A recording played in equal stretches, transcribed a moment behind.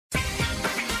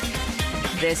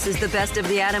This is the Best of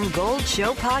the Adam Gold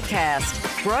Show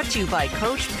podcast, brought to you by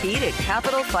Coach Pete at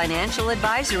Capital Financial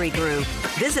Advisory Group.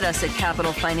 Visit us at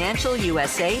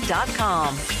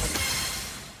capitalfinancialusa.com.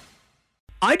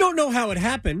 I don't know how it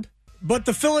happened, but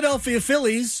the Philadelphia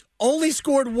Phillies only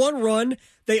scored 1 run.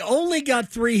 They only got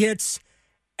 3 hits,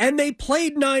 and they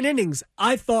played 9 innings.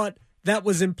 I thought that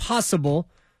was impossible,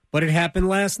 but it happened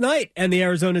last night, and the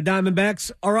Arizona Diamondbacks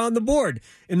are on the board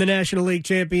in the National League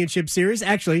Championship Series.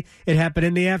 Actually, it happened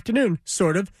in the afternoon,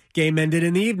 sort of. Game ended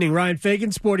in the evening. Ryan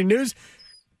Fagan, Sporting News,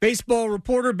 baseball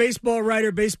reporter, baseball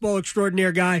writer, baseball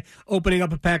extraordinaire guy, opening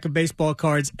up a pack of baseball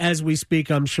cards as we speak,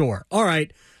 I'm sure. All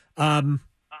right. Brandon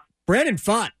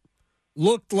Pfaadt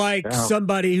looked like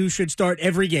somebody who should start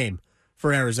every game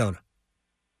for Arizona.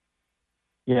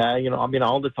 Yeah,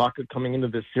 all the talk coming into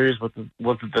this series was that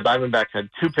the Diamondbacks had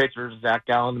 2 pitchers, Zach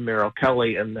Gallen and Merrill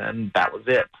Kelly, and then that was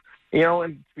it. And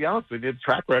to be honest with you, the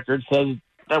track record says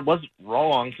that wasn't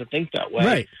wrong to think that way.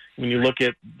 Right. When you look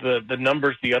at the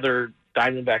numbers the other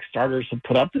Diamondback starters have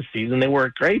put up this season, they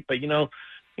weren't great. But, Brandon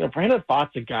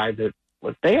Pfaadt's a guy that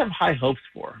they have high hopes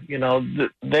for.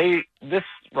 This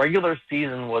regular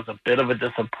season was a bit of a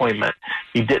disappointment.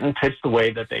 He didn't pitch the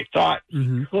way that they thought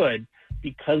he could,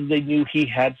 because they knew he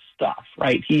had stuff,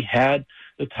 right? He had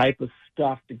the type of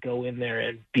stuff to go in there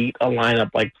and beat a lineup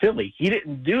like Philly. He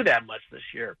didn't do that much this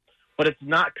year, but it's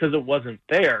not because it wasn't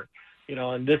there,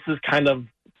 and this is kind of,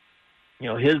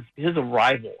 his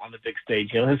arrival on the big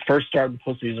stage. His first start in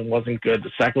the postseason wasn't good.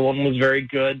 The second one was very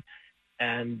good.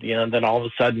 And, then all of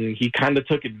a sudden he kind of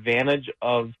took advantage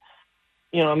of,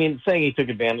 saying he took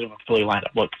advantage of a Philly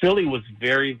lineup. Look, Philly was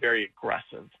very, very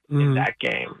aggressive in that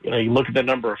game. You look at the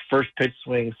number of first pitch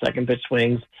swings, second pitch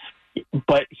swings,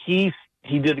 but he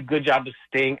did a good job of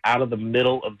staying out of the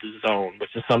middle of the zone,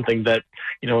 which is something that,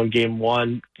 in game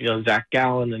 1, Zach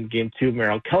Gallen, and game 2,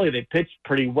 Merrill Kelly, they pitched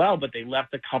pretty well, but they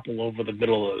left a couple over the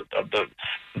middle of the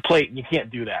plate, and you can't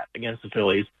do that against the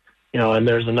Phillies. And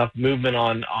there's enough movement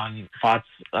on Pfaadt's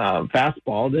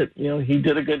fastball that, he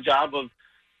did a good job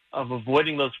of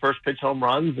avoiding those first pitch home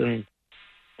runs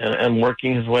and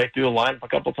working his way through the lineup a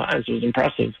couple times. It was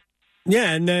impressive.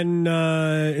 Yeah, and then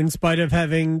in spite of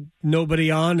having nobody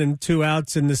on and 2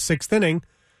 outs in the 6th inning,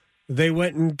 they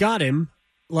went and got him.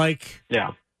 I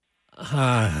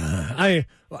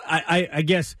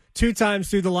guess 2 times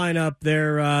through the lineup,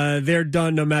 they're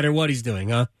done no matter what he's doing,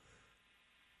 huh?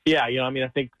 Yeah, I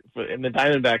think in the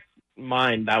Diamondbacks'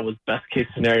 mind, that was best case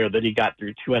scenario that he got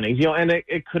through 2 innings. And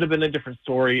it could have been a different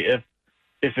story if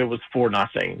it was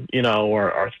 4-0,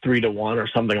 or 3-1 or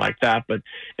something like that. But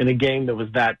in a game that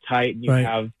was that tight, and you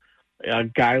have a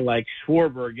guy like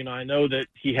Schwarber, I know that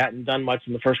he hadn't done much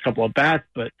in the first couple of bats,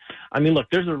 but look,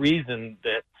 there's a reason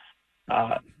that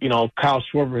Kyle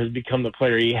Schwarber has become the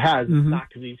player he has. It's not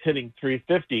because he's hitting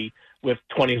 350 with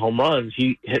 20 home runs.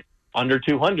 He hit under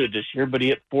 200 this year, but he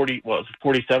hit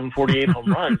 47, 48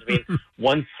 home runs.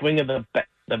 One swing of the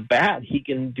bat, he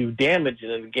can do damage in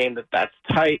a game that's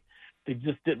tight. They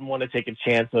just didn't want to take a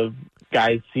chance of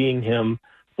guys seeing him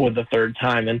for the 3rd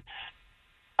time. And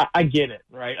I get it,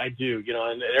 right? I do.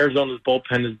 And Arizona's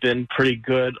bullpen has been pretty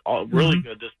good, really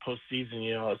good this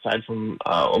postseason, aside from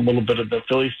a little bit of the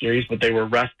Phillies series, but they were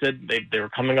rested. They were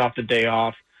coming off the day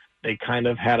off. They kind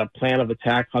of had a plan of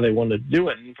attack, how they wanted to do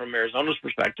it. And from Arizona's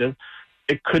perspective,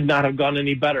 it could not have gone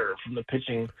any better from the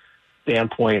pitching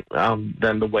standpoint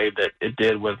than the way that it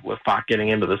did with Pfaadt getting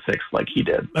into the 6th like he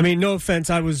did. No offense,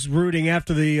 I was rooting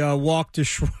after the walk to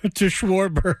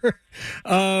Schwarber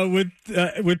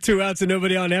with 2 outs and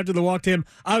nobody on. After the walk to him,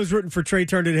 I was rooting for Trey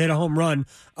Turner to hit a home run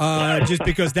just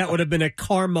because that would have been a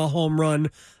karma home run.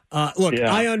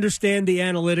 I understand the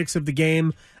analytics of the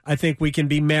game. I think we can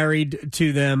be married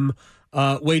to them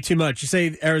way too much. You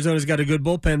say Arizona's got a good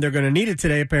bullpen. They're going to need it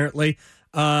today, apparently.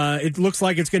 It looks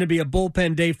like it's going to be a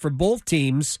bullpen day for both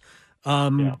teams.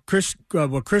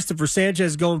 Christopher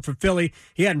Sanchez going for Philly.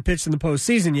 He hadn't pitched in the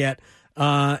postseason yet.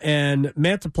 And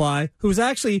Mantiply, who's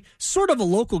actually sort of a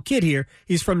local kid here.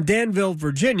 He's from Danville,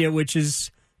 Virginia, which is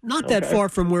not that far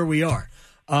from where we are.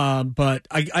 But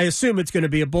I assume it's going to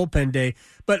be a bullpen day.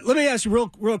 But let me ask you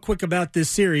real quick about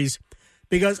this series,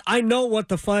 because I know what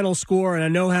the final score and I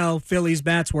know how Phillies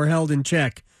bats were held in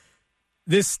check.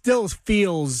 This still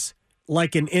feels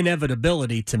like an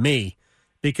inevitability to me,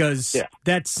 because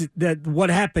that what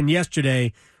happened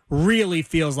yesterday really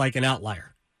feels like an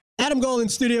outlier. Adam Gold in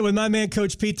studio with my man,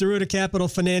 Coach Pete DeRuta, Capital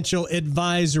Financial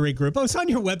Advisory Group. I was on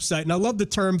your website, and I love the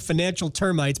term financial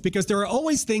termites because there are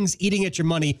always things eating at your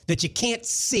money that you can't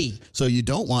see. So you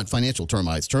don't want financial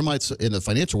termites. Termites in the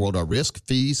financial world are risk,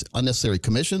 fees, unnecessary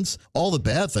commissions. All the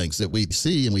bad things that we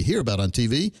see and we hear about on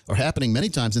TV are happening many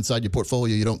times inside your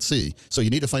portfolio you don't see. So you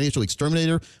need a financial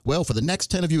exterminator. Well, for the next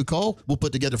 10 of you who call, we'll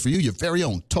put together for you your very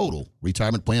own total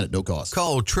retirement plan at no cost.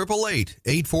 Call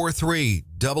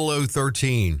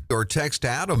 888-843-0013 or text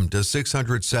Adam to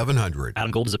 600-700.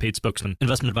 Adam Gold is a paid spokesman.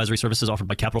 Investment advisory services offered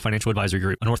by Capital Financial Advisory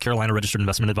Group, a North Carolina registered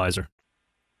investment advisor.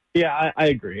 Yeah, I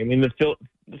agree. I mean, the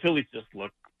Phillies just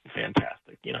look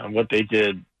fantastic. You know, what they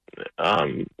did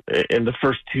in the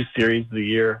first two series of the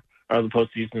year, or the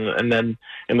postseason, and then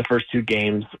in the first two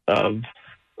games of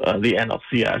the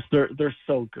NLCS, they're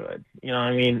so good. You know,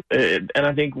 I mean, and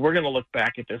I think we're going to look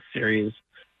back at this series,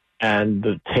 and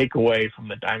the takeaway from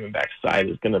the Diamondbacks side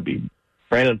is going to be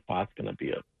Brandon Pfaadt's going to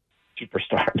be a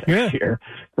superstar next year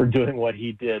for doing what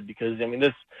he did. Because I mean,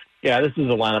 this is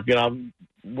a lineup. You know, I'm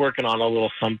working on a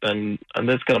little something, and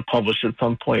it's going to publish at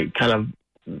some point, kind of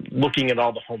looking at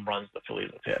all the home runs the Phillies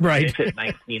have hit. Right, they've hit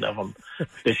 19 of them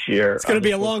this year. It's going to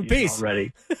be a long piece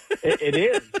already. It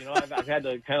is. You know, I've had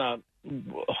to kind of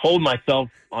hold myself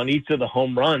on each of the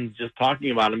home runs just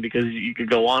talking about them, because you could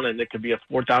go on and it could be a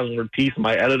 4,000-word piece.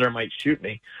 My editor might shoot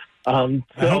me. I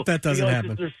hope that doesn't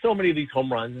happen. There's so many of these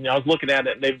home runs, and I was looking at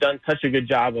it, and they've done such a good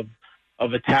job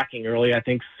of attacking early. I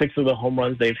think 6 of the home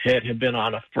runs they've hit have been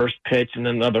on a first pitch, and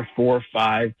then another 4 or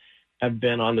 5 have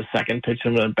been on the second pitch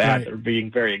of the bat. Right. They're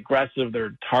being very aggressive.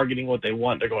 They're targeting what they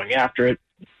want. They're going after it.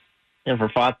 And for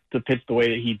Pfaadt to pitch the way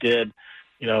that he did,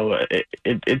 you know,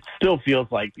 it still feels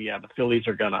like the Phillies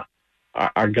are gonna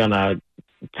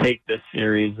take this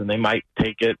series, and they might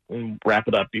take it and wrap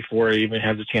it up before it even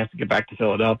has a chance to get back to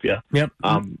Philadelphia. Yep.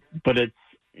 But it's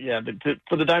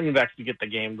for the Diamondbacks to get the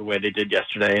game the way they did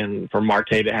yesterday, and for Marte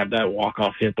to have that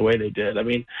walk-off hit the way they did. I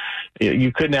mean,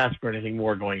 you couldn't ask for anything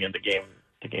more going into game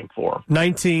 4.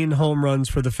 19 home runs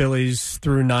for the Phillies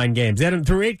through 9 games. They had them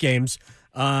through 8 games,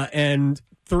 and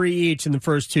 3 each in the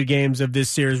first 2 games of this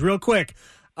series. Real quick,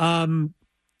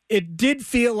 it did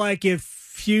feel like if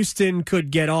Houston could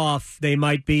get off, they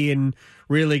might be in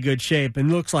really good shape.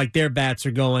 And looks like their bats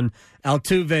are going.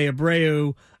 Altuve,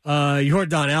 Abreu,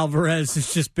 Yordan Alvarez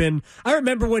has just been... I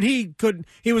remember when he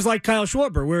was like Kyle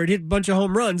Schwarber, where he hit a bunch of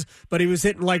home runs, but he was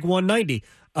hitting like 190.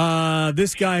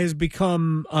 This guy has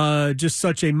become just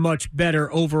such a much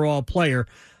better overall player.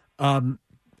 And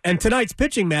today's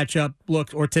pitching matchup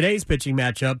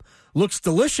looks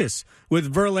delicious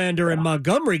with Verlander and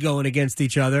Montgomery going against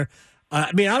each other.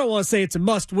 I mean, I don't want to say it's a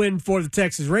must-win for the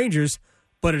Texas Rangers,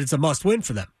 but it's a must-win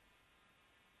for them.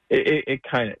 It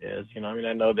kind of is. You know, I mean,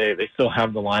 I know they still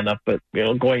have the lineup, but, you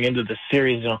know, going into the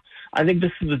series, you know, I think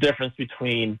this is the difference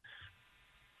between,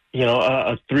 you know,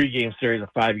 a 3-game series, a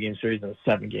 5-game series, and a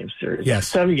 7-game series.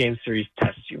 Yes. A 7-game series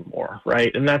tests you more,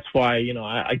 right? And that's why, you know,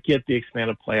 I get the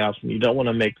expanded playoffs, and you don't want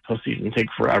to make the postseason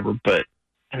take forever. But,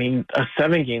 I mean, a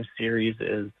 7-game series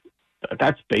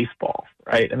that's baseball,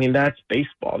 right? I mean, that's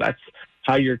baseball. That's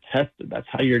how you're tested. That's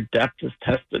how your depth is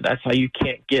tested. That's how you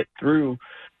can't get through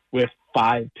with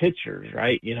 5 pitchers,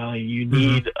 right? You know, you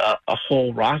need a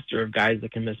whole roster of guys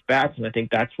that can miss bats, and I think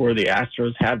that's where the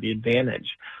Astros have the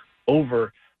advantage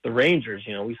over the Rangers.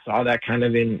 You know, we saw that kind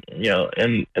of in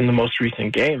the most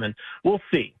recent game, and we'll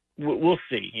see. We'll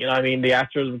see. You know, I mean, the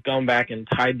Astros have gone back and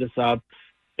tied this up.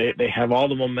 They have all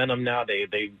the momentum now.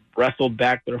 They wrestled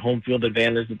back their home field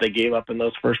advantage that they gave up in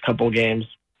those first couple of games.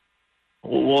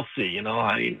 We'll see. You know,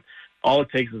 I mean, all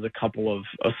it takes is a couple of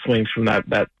swings from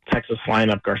that Texas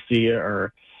lineup, Garcia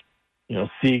or, you know,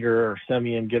 Seager or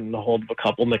Semien getting a hold of a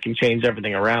couple, and they can change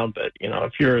everything around. But, you know,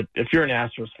 if you're an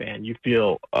Astros fan, you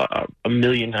feel a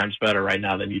million times better right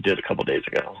now than you did a couple days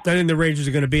ago. I think the Rangers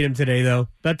are going to beat them today, though.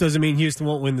 That doesn't mean Houston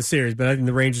won't win the series, but I think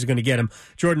the Rangers are going to get them.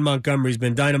 Jordan Montgomery's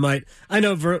been dynamite. I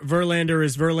know Verlander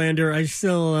is Verlander. I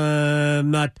still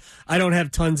I don't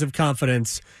have tons of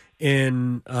confidence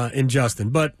in Justin,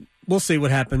 but we'll see what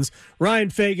happens.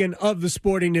 Ryan Fagan of the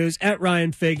Sporting News, at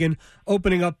Ryan Fagan,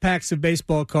 opening up packs of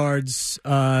baseball cards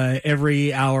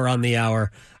every hour on the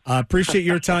hour. Appreciate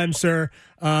your time, sir.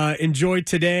 Enjoy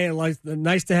today.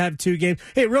 Nice to have 2 games.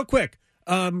 Hey, real quick,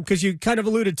 because you kind of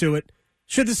alluded to it,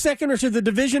 should the second or should the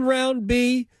division round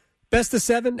be best of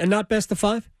 7 and not best of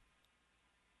 5?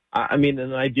 I mean,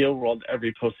 in an ideal world,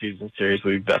 every postseason series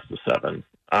would be best of 7.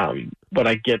 But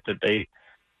I get that they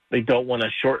don't want to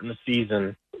shorten the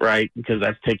season, right, because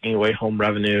that's taking away home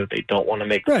revenue. They don't want to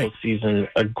make the postseason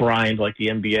a grind like the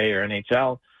NBA or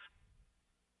NHL.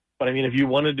 But I mean, if you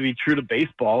wanted to be true to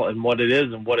baseball and what it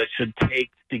is and what it should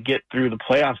take to get through the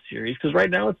playoff series, because right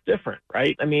now it's different,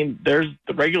 right? I mean, there's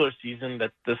the regular season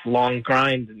that's this long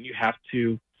grind, and you have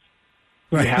to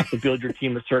build your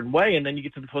team a certain way, and then you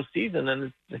get to the postseason,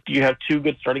 and if you have two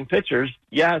good starting pitchers,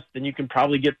 yes, then you can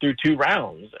probably get through two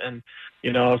rounds. And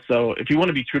so if you want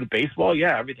to be true to baseball,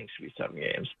 yeah, everything should be 7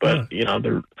 games. But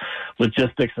the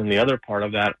logistics and the other part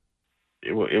of that,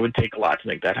 it would take a lot to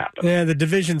make that happen. Yeah, the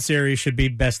division series should be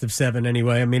best of 7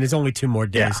 anyway. I mean, it's only 2 more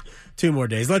days. Yeah. 2 more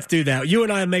days. Let's do that. You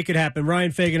and I make it happen. Ryan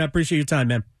Fagan, I appreciate your time,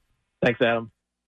 man. Thanks, Adam.